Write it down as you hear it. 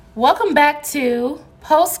Welcome back to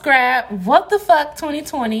Post Grad What the Fuck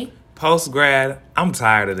 2020. Post grad, I'm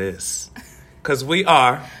tired of this. Because we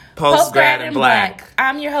are Post Grad and Black.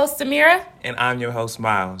 I'm your host, Amira. And I'm your host,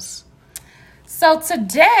 Miles. So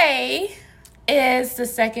today is the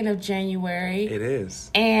 2nd of January. It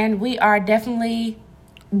is. And we are definitely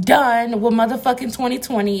done with motherfucking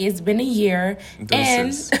 2020. It's been a year.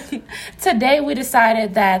 Deuces. And today we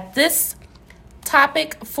decided that this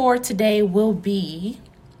topic for today will be...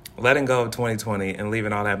 letting go of 2020 and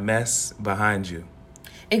leaving all that mess behind you.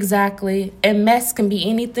 Exactly. And mess can be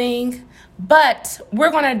anything, but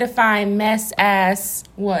we're going to define mess as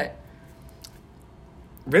what?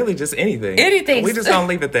 Really, just anything. Anything. We just don't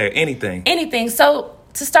leave it there. Anything. Anything. So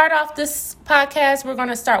to start off this podcast, we're going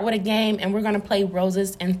to start with a game, and we're going to play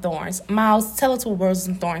Roses and Thorns. Miles, tell us what Roses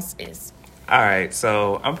and Thorns is. All right,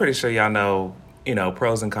 so I'm pretty sure y'all know,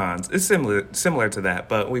 pros and cons. It's similar to that,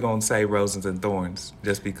 but we're going to say roses and thorns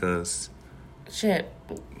just because. Shit.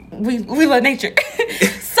 We love nature.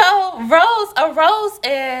 So a rose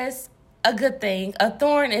is a good thing. A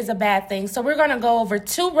thorn is a bad thing. So we're going to go over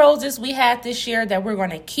 2 roses we had this year that we're going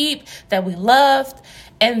to keep, that we loved,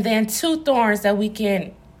 and then 2 thorns that we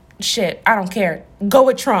can, I don't care. Go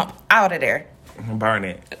with Trump. Out of there. Burn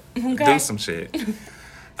it. Okay. Do some shit.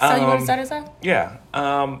 So you want to start us off? Yeah.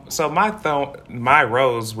 So my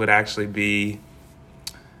rose would actually be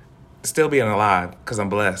still being alive because I'm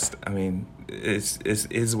blessed. I mean,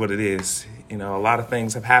 it's what it is. A lot of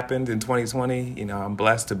things have happened in 2020. I'm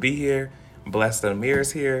blessed to be here. I'm blessed that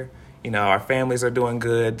Amir's here. Our families are doing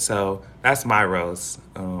good. So that's my rose.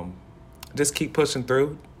 Just keep pushing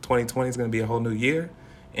through. 2020 is going to be a whole new year.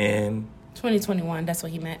 And 2021, that's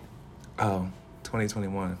what he meant. Oh,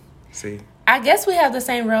 2021. See? I guess we have the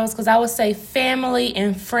same rose because I would say family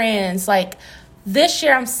and friends. Like this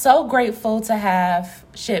year, I'm so grateful to have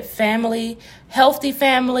family, healthy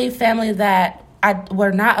family that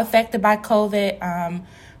were not affected by COVID.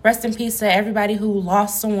 Rest in peace to everybody who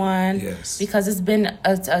lost someone. Yes. Because it's been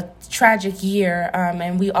a tragic year,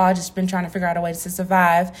 and we all just been trying to figure out a way to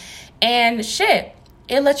survive. And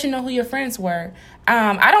it lets you know who your friends were.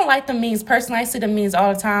 I don't like the memes. Personally, I see the memes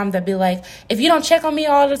all the time that be like, if you don't check on me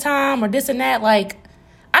all the time or this and that, like,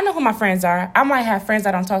 I know who my friends are. I might have friends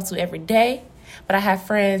I don't talk to every day, but I have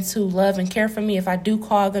friends who love and care for me. If I do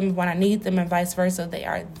call them when I need them and vice versa, they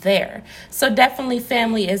are there. So definitely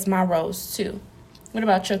family is my rose too. What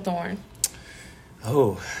about your thorn?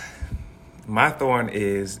 Oh, my thorn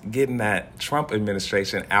is getting that Trump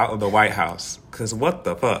administration out of the White House. Because what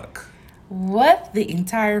the fuck? What the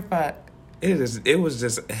entire fuck? It was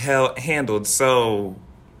just handled so...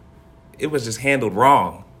 It was just handled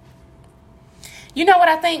wrong. You know what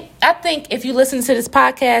I think? I think if you listen to this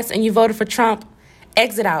podcast and you voted for Trump,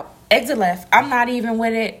 exit out. Exit left. I'm not even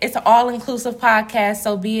with it. It's an all-inclusive podcast,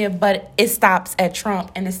 so be it. But it stops at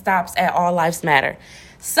Trump and it stops at All Lives Matter.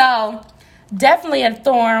 So definitely a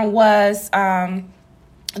thorn was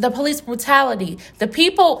the police brutality. The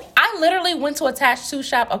people, I literally went to a tattoo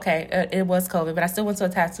shop. Okay, it was COVID, but I still went to a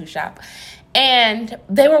tattoo shop. And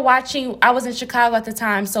they were watching, I was in Chicago at the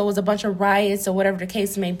time, so it was a bunch of riots or whatever the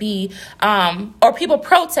case may be, or people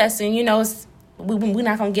protesting, we're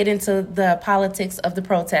not going to get into the politics of the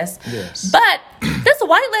protest. Yes. But this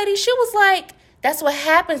white lady, she was like, that's what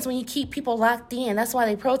happens when you keep people locked in. That's why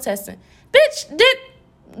they protesting. Bitch,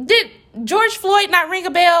 did George Floyd not ring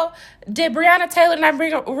a bell? Did Breonna Taylor not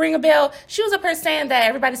ring a bell? She was up here saying that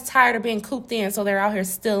everybody's tired of being cooped in, so they're out here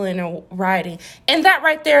stealing and rioting. And that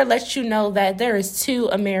right there lets you know that there is 2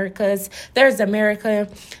 Americas. There's America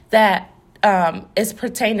that is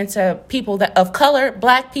pertaining to people that of color,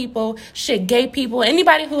 black people, gay people,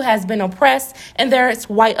 anybody who has been oppressed, and there's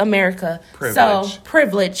white America. Privilege. So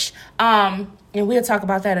privilege. And we'll talk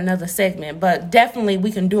about that in another segment. But definitely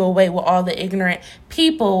we can do away with all the ignorant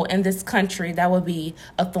people in this country. That would be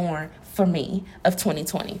a thorn for me of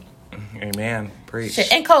 2020. Amen. Preach.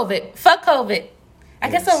 And COVID. Fuck COVID. I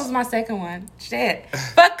guess that was my second one.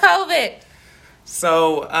 Fuck COVID.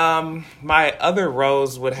 So my other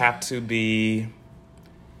rose would have to be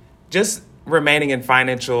just remaining in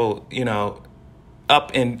financial,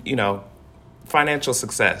 financial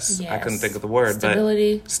success. Yes. I couldn't think of the word.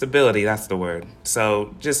 Stability. But stability, that's the word.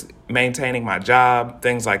 So just maintaining my job,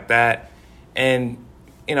 things like that. And,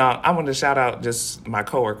 I want to shout out just my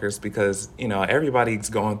coworkers because, everybody's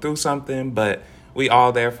going through something, but we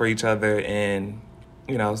all there for each other. And,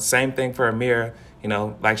 same thing for Amira.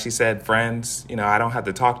 Like she said, friends, I don't have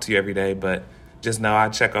to talk to you every day, but just know I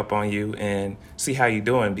check up on you and see how you're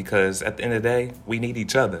doing because at the end of the day, we need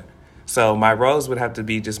each other. So my rose would have to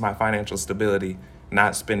be just my financial stability,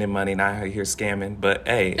 not spending money, not out here scamming. But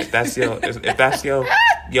hey, if that's your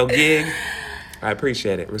your gig, I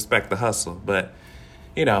appreciate it. Respect the hustle. But,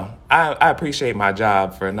 you know, I appreciate my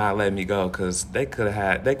job for not letting me go because they could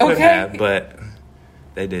have, but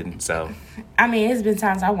they didn't. So, I mean, it's been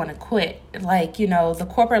times I want to quit. Like, you know, the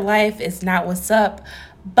corporate life is not what's up.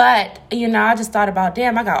 But, you know, I just thought about,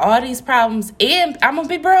 damn, I got all these problems and I'm going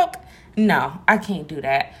to be broke. No, I can't do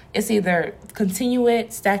that. It's either continue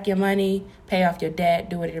it, stack your money, pay off your debt,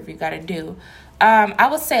 do whatever you got to do. I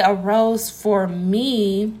would say a rose for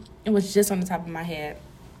me, it was just on the top of my head,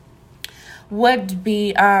 would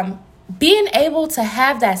be being able to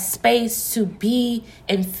have that space to be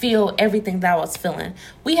and feel everything that I was feeling.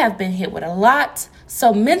 We have been hit with a lot.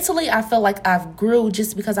 So mentally, I feel like I've grew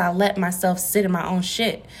just because I let myself sit in my own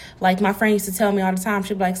shit. Like my friend used to tell me all the time,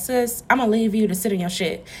 she'd be like, sis, I'm going to leave you to sit in your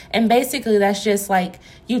shit. And basically, that's just like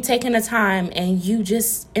you taking the time and you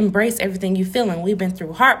just embrace everything you're feeling. We've been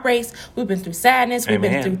through heartbreaks. We've been through sadness. We've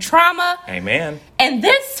been through trauma. Amen. And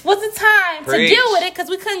this was the time to deal with it because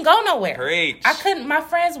we couldn't go nowhere. Preach. My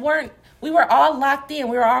friends weren't. We were all locked in.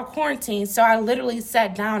 We were all quarantined. So I literally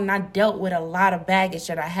sat down and I dealt with a lot of baggage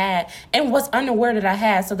that I had and was unaware that I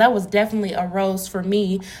had. So that was definitely a rose for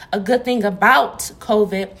me. A good thing about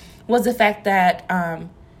COVID was the fact that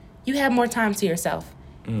you had more time to yourself.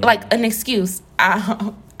 Like an excuse.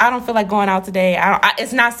 I don't feel like going out today.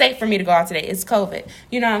 It's not safe for me to go out today. It's COVID.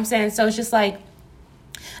 You know what I'm saying? So it's just like,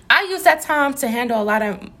 I use that time to handle a lot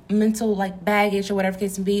of mental like baggage or whatever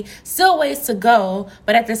case may be. Still ways to go,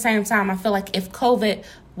 but at the same time, I feel like if COVID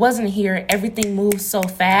wasn't here, everything moves so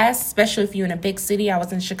fast, especially if you're in a big city. I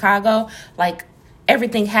was in Chicago. Like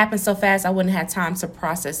everything happened so fast, I wouldn't have time to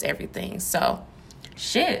process everything. So,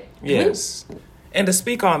 shit. Yes. And to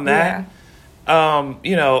speak on that,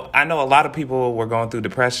 you know, I know a lot of people were going through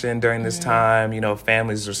depression during this time. You know,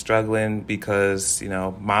 families are struggling because, you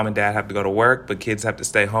know, mom and dad have to go to work, but kids have to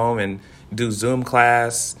stay home and do Zoom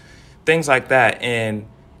class, things like that. And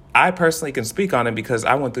I personally can speak on it because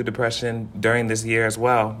I went through depression during this year as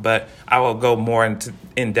well. But I will go more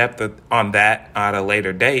in depth on that at a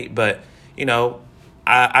later date. But, you know,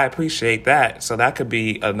 I appreciate that. So that could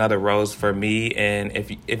be another rose for me. And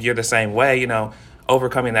if you're the same way, you know,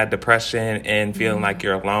 overcoming that depression and feeling like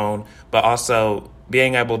you're alone, but also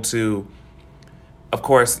being able to, of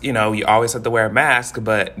course, you know, you always have to wear a mask,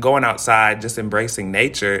 but going outside, just embracing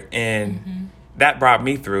nature. And that brought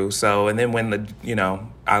me through. So, and then when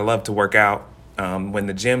I love to work out. When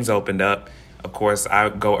the gyms opened up, of course, I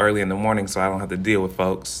go early in the morning so I don't have to deal with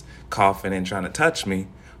folks coughing and trying to touch me.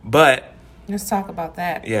 But let's talk about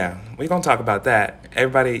that. Yeah, we're going to talk about that.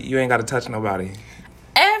 Everybody, you ain't got to touch nobody.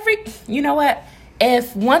 You know what?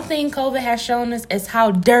 If one thing COVID has shown us is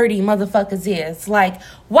how dirty motherfuckers is. Like,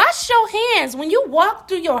 wash your hands. When you walk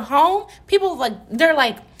through your home, people they're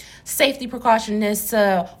like, safety precaution is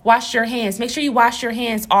to wash your hands. Make sure you wash your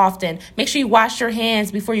hands often. Make sure you wash your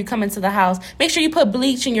hands before you come into the house. Make sure you put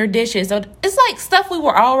bleach in your dishes. So it's like stuff we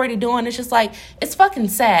were already doing. It's just like, it's fucking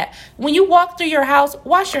sad. When you walk through your house,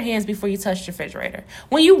 wash your hands before you touch the refrigerator.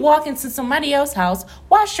 When you walk into somebody else's house,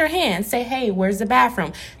 wash your hands. Say, hey, where's the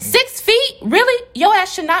bathroom? 6 feet? Really? Your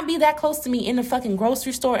ass should not be that close to me in the fucking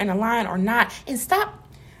grocery store in a line or not. And stop.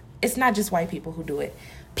 It's not just white people who do it.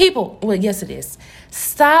 People, well, yes, it is.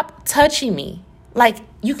 Stop touching me. Like,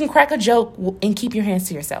 you can crack a joke and keep your hands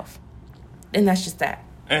to yourself. And that's just that.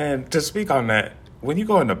 And to speak on that, when you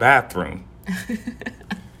go in the bathroom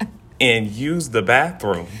and use the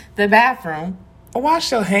bathroom,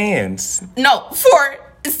 wash your hands. No, sing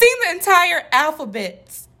the entire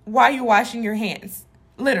alphabet while you're washing your hands.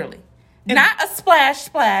 Literally. And not a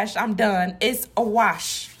splash, I'm done. It's a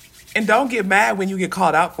wash. And don't get mad when you get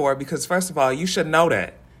called out for it because, first of all, you should know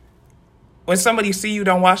that. When somebody see you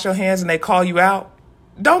don't wash your hands and they call you out,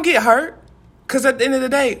 don't get hurt. Because at the end of the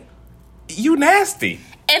day, you nasty.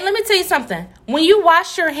 And let me tell you something. When you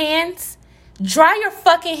wash your hands, dry your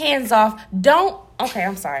fucking hands off. Okay,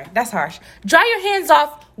 I'm sorry. That's harsh. Dry your hands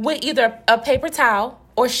off with either a paper towel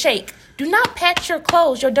or shake. Do not pat your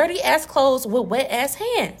clothes, your dirty ass clothes with wet ass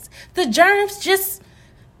hands. The germs just,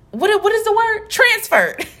 what is the word?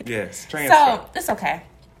 Transferred. Yes, transferred. So it's okay.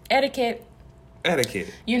 Etiquette.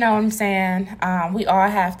 You know what I'm saying? We all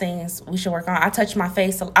have things we should work on. I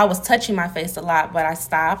was touching my face a lot, but I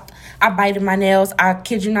stopped. I bited my nails. I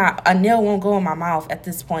kid you not, a nail won't go in my mouth at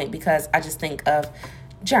this point because I just think of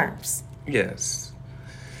germs. Yes.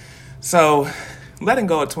 So, letting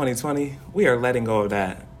go of 2020, we are letting go of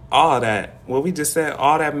that. All of that, what we just said,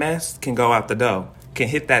 all that mess can go out the door, can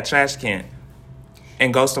hit that trash can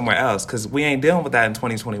and go somewhere else because we ain't dealing with that in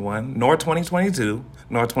 2021, nor 2022,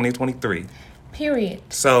 nor 2023. Period.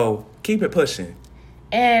 So keep it pushing.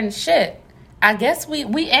 And shit, I guess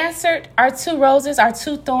we answered our 2 roses, our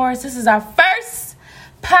 2 thorns. This is our first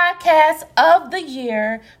podcast of the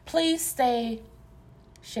year. Please stay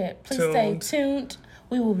tuned.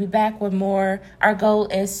 We will be back with more. Our goal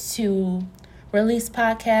is to release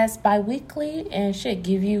podcasts bi-weekly and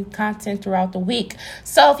give you content throughout the week.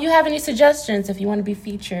 So if you have any suggestions, if you want to be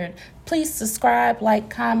featured, please subscribe, like,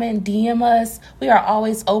 comment, DM us. We are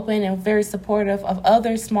always open and very supportive of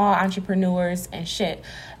other small entrepreneurs and shit.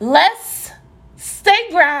 Let's stay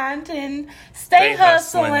grinding, stay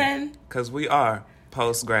hustling. Because we are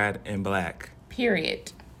post-grad and black.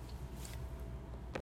 Period.